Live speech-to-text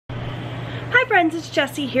Hi friends, it's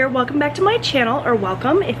Jessie here. Welcome back to my channel, or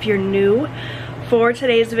welcome if you're new. For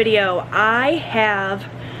today's video, I have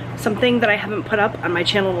something that I haven't put up on my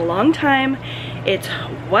channel in a long time. It's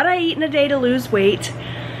what I eat in a day to lose weight.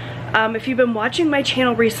 If you've been watching my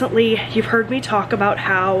channel recently, you've heard me talk about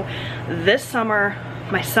how this summer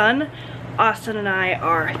my son, Austin, and I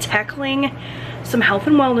are tackling some health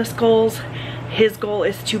and wellness goals. His goal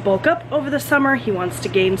is to bulk up over the summer. He wants to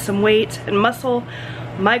gain some weight and muscle.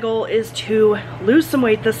 My goal is to lose some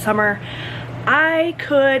weight this summer. I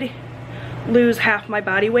could lose half my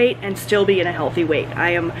body weight and still be in a healthy weight.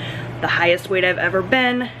 I am the highest weight I've ever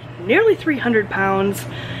been, nearly 300 pounds,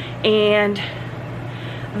 and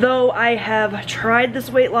though I have tried this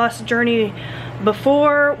weight loss journey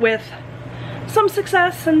before with some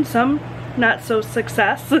success and some not so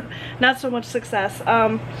much success,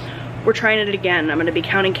 we're trying it again. I'm going to be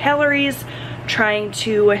counting calories, trying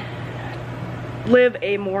to live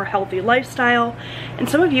a more healthy lifestyle, and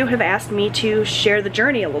some of you have asked me to share the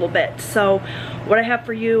journey a little bit. So what I have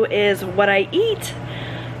for you is what I eat,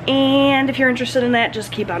 and if you're interested in that,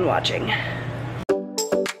 just keep on watching.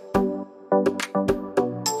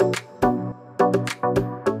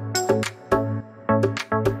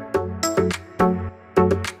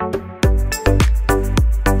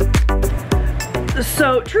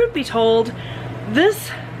 So truth be told,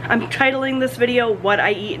 I'm titling this video What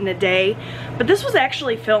I Eat in a Day, but this was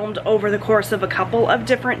actually filmed over the course of a couple of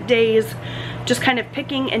different days, just kind of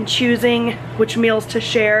picking and choosing which meals to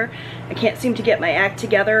share. I can't seem to get my act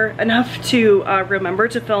together enough to remember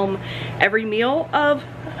to film every meal of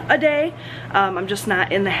a day. I'm just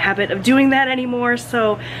not in the habit of doing that anymore,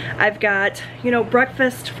 so I've got, you know,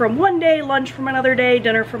 breakfast from one day, lunch from another day,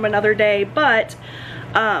 dinner from another day, but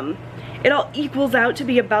it all equals out to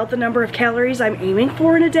be about the number of calories I'm aiming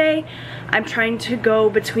for in a day. I'm trying to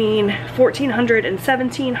go between 1,400 and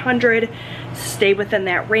 1,700, stay within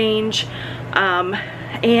that range.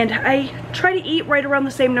 And I try to eat right around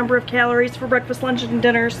the same number of calories for breakfast, lunch, and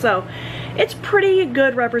dinner, so it's pretty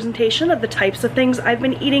good representation of the types of things I've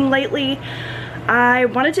been eating lately. I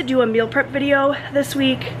wanted to do a meal prep video this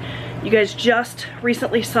week. You guys just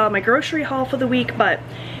recently saw my grocery haul for the week, but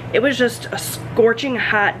it was just a scorching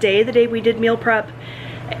hot day the day we did meal prep,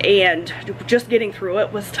 and just getting through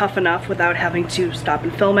it was tough enough without having to stop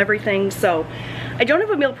and film everything. So I don't have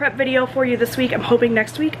a meal prep video for you this week. I'm hoping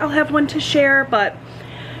next week I'll have one to share, but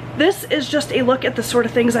this is just a look at the sort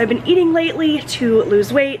of things I've been eating lately to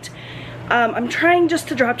lose weight. I'm trying just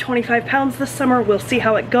to drop 25 pounds this summer. We'll see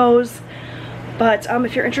how it goes. But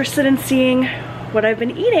if you're interested in seeing what I've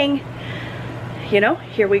been eating, you know,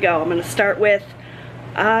 here we go. I'm gonna start with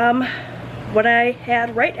what I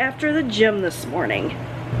had right after the gym this morning.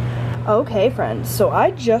 Okay friends, so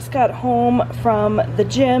I just got home from the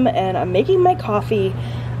gym and I'm making my coffee.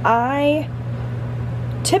 I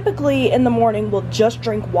typically in the morning will just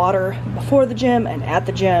drink water before the gym and at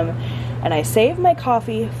the gym, and I save my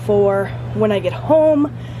coffee for when I get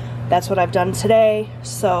home. That's what I've done today.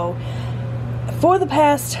 So for the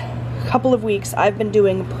past couple of weeks I've been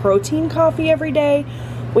doing protein coffee every day,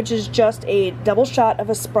 which is just a double shot of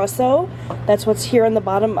espresso. That's what's here in the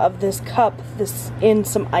bottom of this cup, this in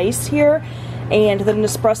some ice here. And the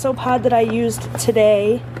Nespresso pod that I used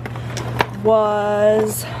today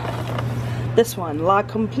was this one, La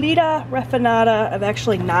Completa Refinada. I've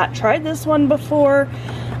actually not tried this one before.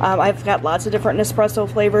 I've got lots of different Nespresso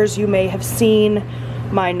flavors. You may have seen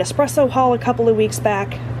my Nespresso haul a couple of weeks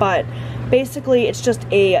back, but basically it's just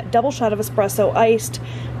a double shot of espresso iced,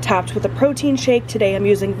 topped with a protein shake. Today I'm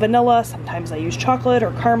using vanilla, sometimes I use chocolate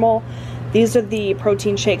or caramel. These are the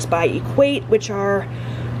protein shakes by Equate, which are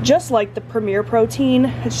just like the Premier Protein.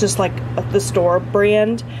 It's just like the store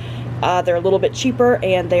brand. They're a little bit cheaper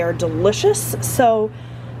and they are delicious. So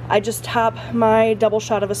I just top my double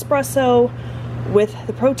shot of espresso with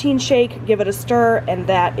the protein shake, give it a stir, and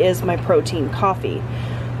that is my protein coffee.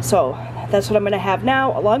 So that's what I'm gonna have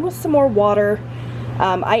now, along with some more water.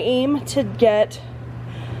 I aim to get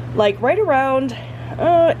like right around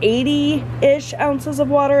 80-ish ounces of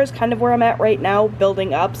water is kind of where I'm at right now,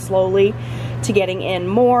 building up slowly to getting in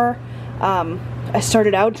more. I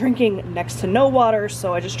started out drinking next to no water,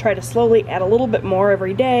 so I just try to slowly add a little bit more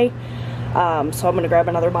every day. So I'm gonna grab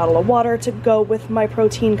another bottle of water to go with my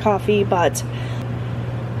protein coffee, but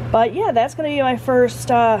yeah, that's gonna be my first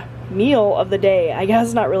meal of the day. I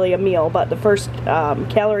guess not really a meal, but the first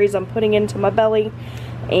calories I'm putting into my belly,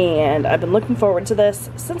 and I've been looking forward to this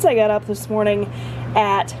since I got up this morning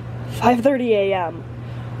at 5:30 a.m.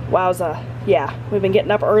 Wowza. Yeah, we've been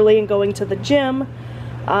getting up early and going to the gym.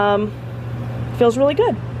 Feels really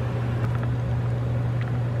good.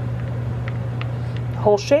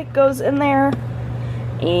 whole shake goes in there,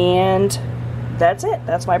 and that's it.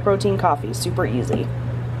 That's my protein coffee. Super easy.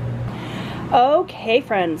 Okay,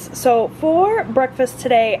 friends, so for breakfast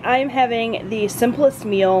today, I'm having the simplest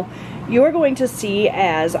meal you're going to see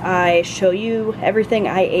as I show you everything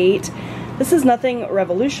I ate. This is nothing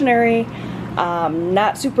revolutionary,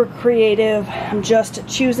 not super creative. I'm just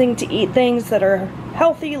choosing to eat things that are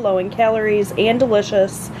healthy, low in calories, and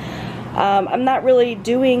delicious. I'm not really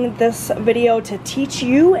doing this video to teach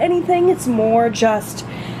you anything. It's more just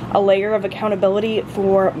a layer of accountability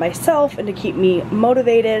for myself and to keep me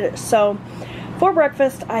motivated. So for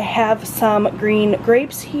breakfast, I have some green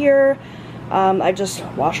grapes here. I just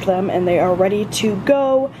washed them and they are ready to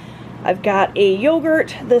go. I've got a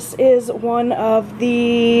yogurt. This is one of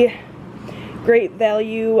the Great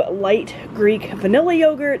Value Light Greek Vanilla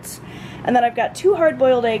yogurts. And then I've got 2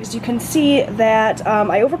 hard-boiled eggs. You can see that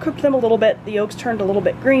I overcooked them a little bit. The yolks turned a little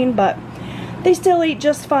bit green, but they still eat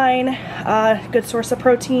just fine. Good source of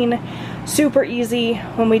protein, super easy.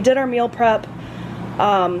 When we did our meal prep,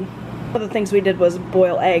 one of the things we did was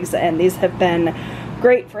boil eggs, and these have been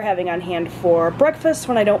great for having on hand for breakfast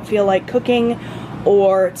when I don't feel like cooking,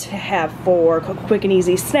 or to have for a quick and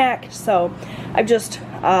easy snack. So I've just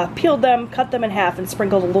peeled them, cut them in half, and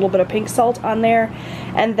sprinkled a little bit of pink salt on there,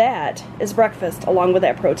 and that is breakfast along with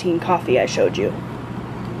that protein coffee I showed you.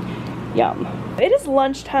 Yum. It is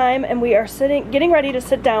lunchtime and we are getting ready to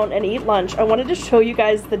sit down and eat lunch. I wanted to show you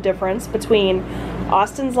guys the difference between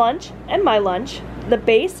Austin's lunch and my lunch. The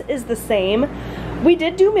base is the same. We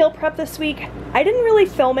did do meal prep this week. I didn't really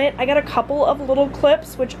film it. I got a couple of little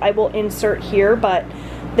clips which I will insert here, but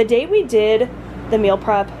the day we did the meal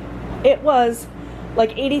prep, it was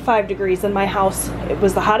like 85 degrees in my house. It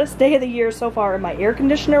was the hottest day of the year so far, and my air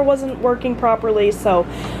conditioner wasn't working properly, so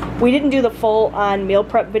we didn't do the full-on meal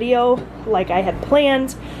prep video like I had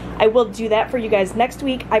planned. I will do that for you guys next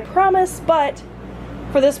week, I promise, but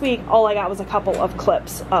for this week, all I got was a couple of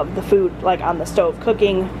clips of the food like on the stove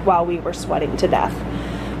cooking while we were sweating to death.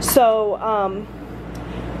 So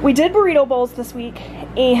we did burrito bowls this week,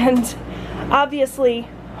 and obviously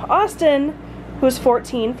Austin, who's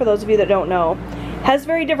 14, for those of you that don't know, has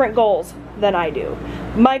very different goals than I do.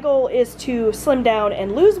 My goal is to slim down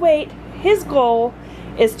and lose weight. His goal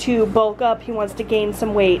is to bulk up. He wants to gain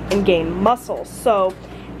some weight and gain muscle. So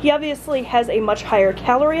he obviously has a much higher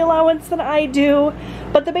calorie allowance than I do,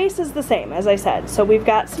 but the base is the same, as I said. So we've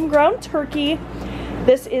got some ground turkey.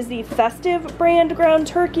 This is the Festive brand ground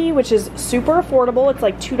turkey, which is super affordable. It's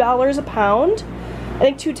like $2 a pound. I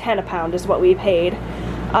think $2.10 a pound is what we paid.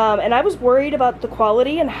 And I was worried about the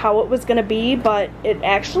quality and how it was going to be, but it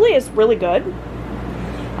actually is really good.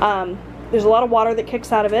 There's a lot of water that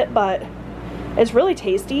kicks out of it, but it's really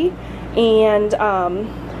tasty. And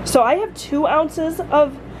so I have 2 ounces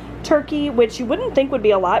of turkey, which you wouldn't think would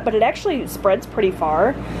be a lot, but it actually spreads pretty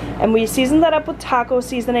far. And we seasoned that up with taco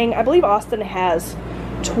seasoning. I believe Austin has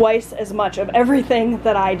twice as much of everything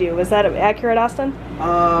that I do. Is that accurate, Austin?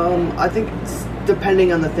 I think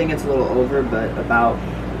depending on the thing, it's a little over, but about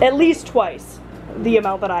at least twice the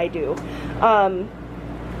amount that I do.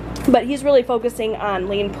 But he's really focusing on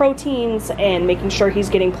lean proteins and making sure he's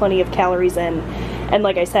getting plenty of calories in. And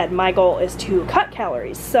like I said, my goal is to cut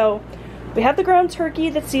calories. So we have the ground turkey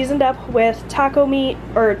that's seasoned up with taco meat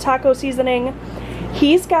or taco seasoning.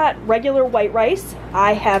 He's got regular white rice.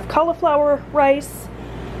 I have cauliflower rice.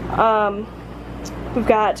 We've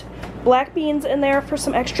got black beans in there for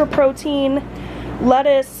some extra protein,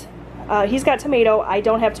 lettuce. He's got tomato. I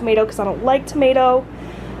don't have tomato because I don't like tomato.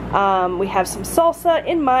 We have some salsa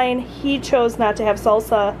in mine. He chose not to have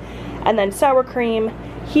salsa. And then sour cream.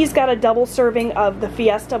 He's got a double serving of the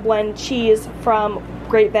Fiesta blend cheese from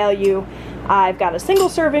Great Value. I've got a single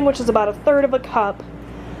serving, which is about 1/3 of a cup.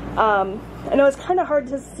 I know it's kind of hard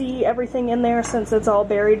to see everything in there since it's all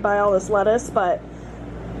buried by all this lettuce, but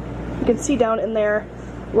you can see down in there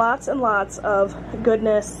lots and lots of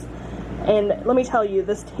goodness. And let me tell you,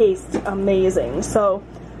 this tastes amazing. So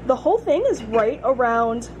the whole thing is right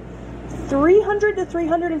around 300 to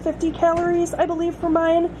 350 calories, I believe, for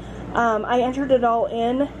mine. I entered it all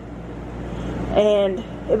in, and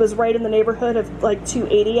it was right in the neighborhood of like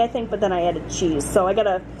 280, I think, but then I added cheese. So I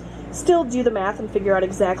gotta still do the math and figure out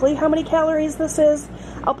exactly how many calories this is.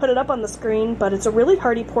 I'll put it up on the screen, but it's a really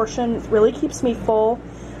hearty portion. It really keeps me full.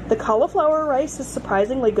 The cauliflower rice is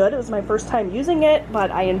surprisingly good. It was my first time using it, but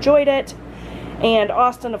I enjoyed it. And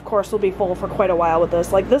Austin, of course, will be full for quite a while with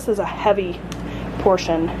this. Like, this is a heavy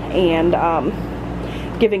portion, and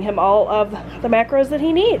giving him all of the macros that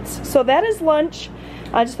he needs. So that is lunch.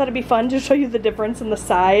 I just thought it'd be fun to show you the difference in the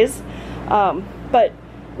size. But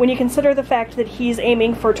when you consider the fact that he's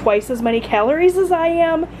aiming for twice as many calories as I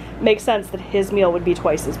am, makes sense that his meal would be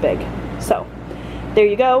twice as big. So, there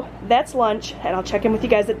you go. That's lunch, and I'll check in with you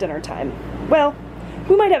guys at dinner time. Well,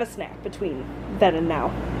 we might have a snack between then and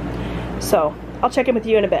now. So, I'll check in with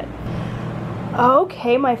you in a bit.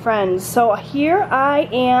 Okay, my friends, so here I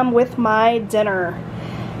am with my dinner.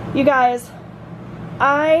 You guys,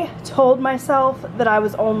 I told myself that I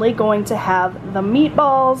was only going to have the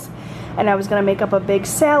meatballs, and I was going to make up a big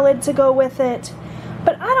salad to go with it.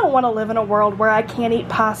 But I don't want to live in a world where I can't eat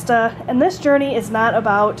pasta, and this journey is not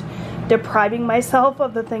about depriving myself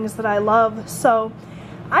of the things that I love. So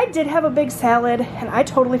I did have a big salad, and I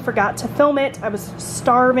totally forgot to film it. I was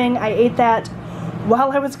starving. I ate that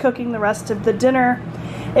while I was cooking the rest of the dinner.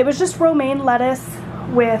 It was just romaine lettuce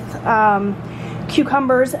with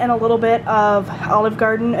cucumbers and a little bit of Olive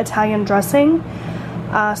Garden Italian dressing.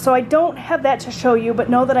 So I don't have that to show you, but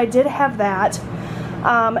know that I did have that.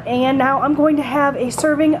 And now I'm going to have a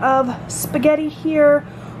serving of spaghetti here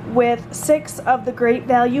with 6 of the Great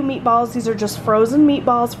Value meatballs. These are just frozen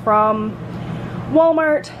meatballs from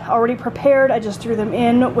Walmart, already prepared. I just threw them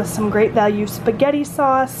in with some Great Value spaghetti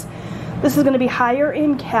sauce. This is going to be higher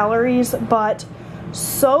in calories, but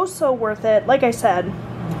so worth it. Like I said,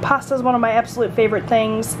 pasta is one of my absolute favorite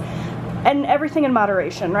things, and everything in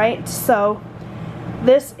moderation, right? So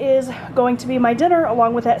this is going to be my dinner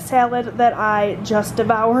along with that salad that I just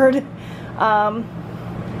devoured.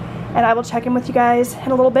 And I will check in with you guys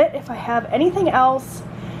in a little bit if I have anything else,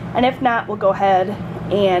 and if not, we'll go ahead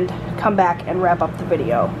and come back and wrap up the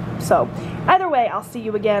video. So either way, I'll see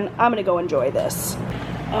you again. I'm gonna go enjoy this.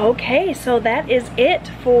 Okay, so that is it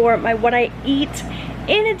for my what I eat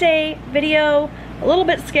in a day video. A little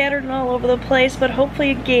bit scattered and all over the place, but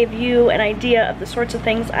hopefully it gave you an idea of the sorts of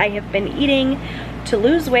things I have been eating to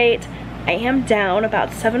lose weight. I am down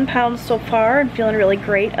about 7 pounds so far and feeling really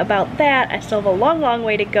great about that. I still have a long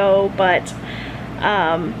way to go, but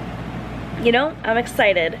you know, I'm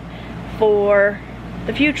excited for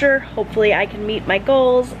the future. Hopefully I can meet my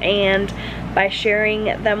goals, and by sharing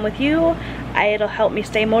them with you, it'll help me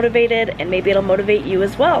stay motivated, and maybe it'll motivate you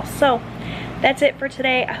as well. So that's it for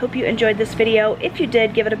today. I hope you enjoyed this video. If you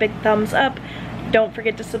did, give it a big thumbs up. Don't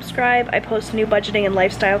forget to subscribe. I post new budgeting and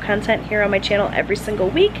lifestyle content here on my channel every single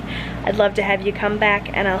week. I'd love to have you come back,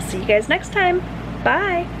 and I'll see you guys next time.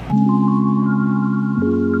 Bye!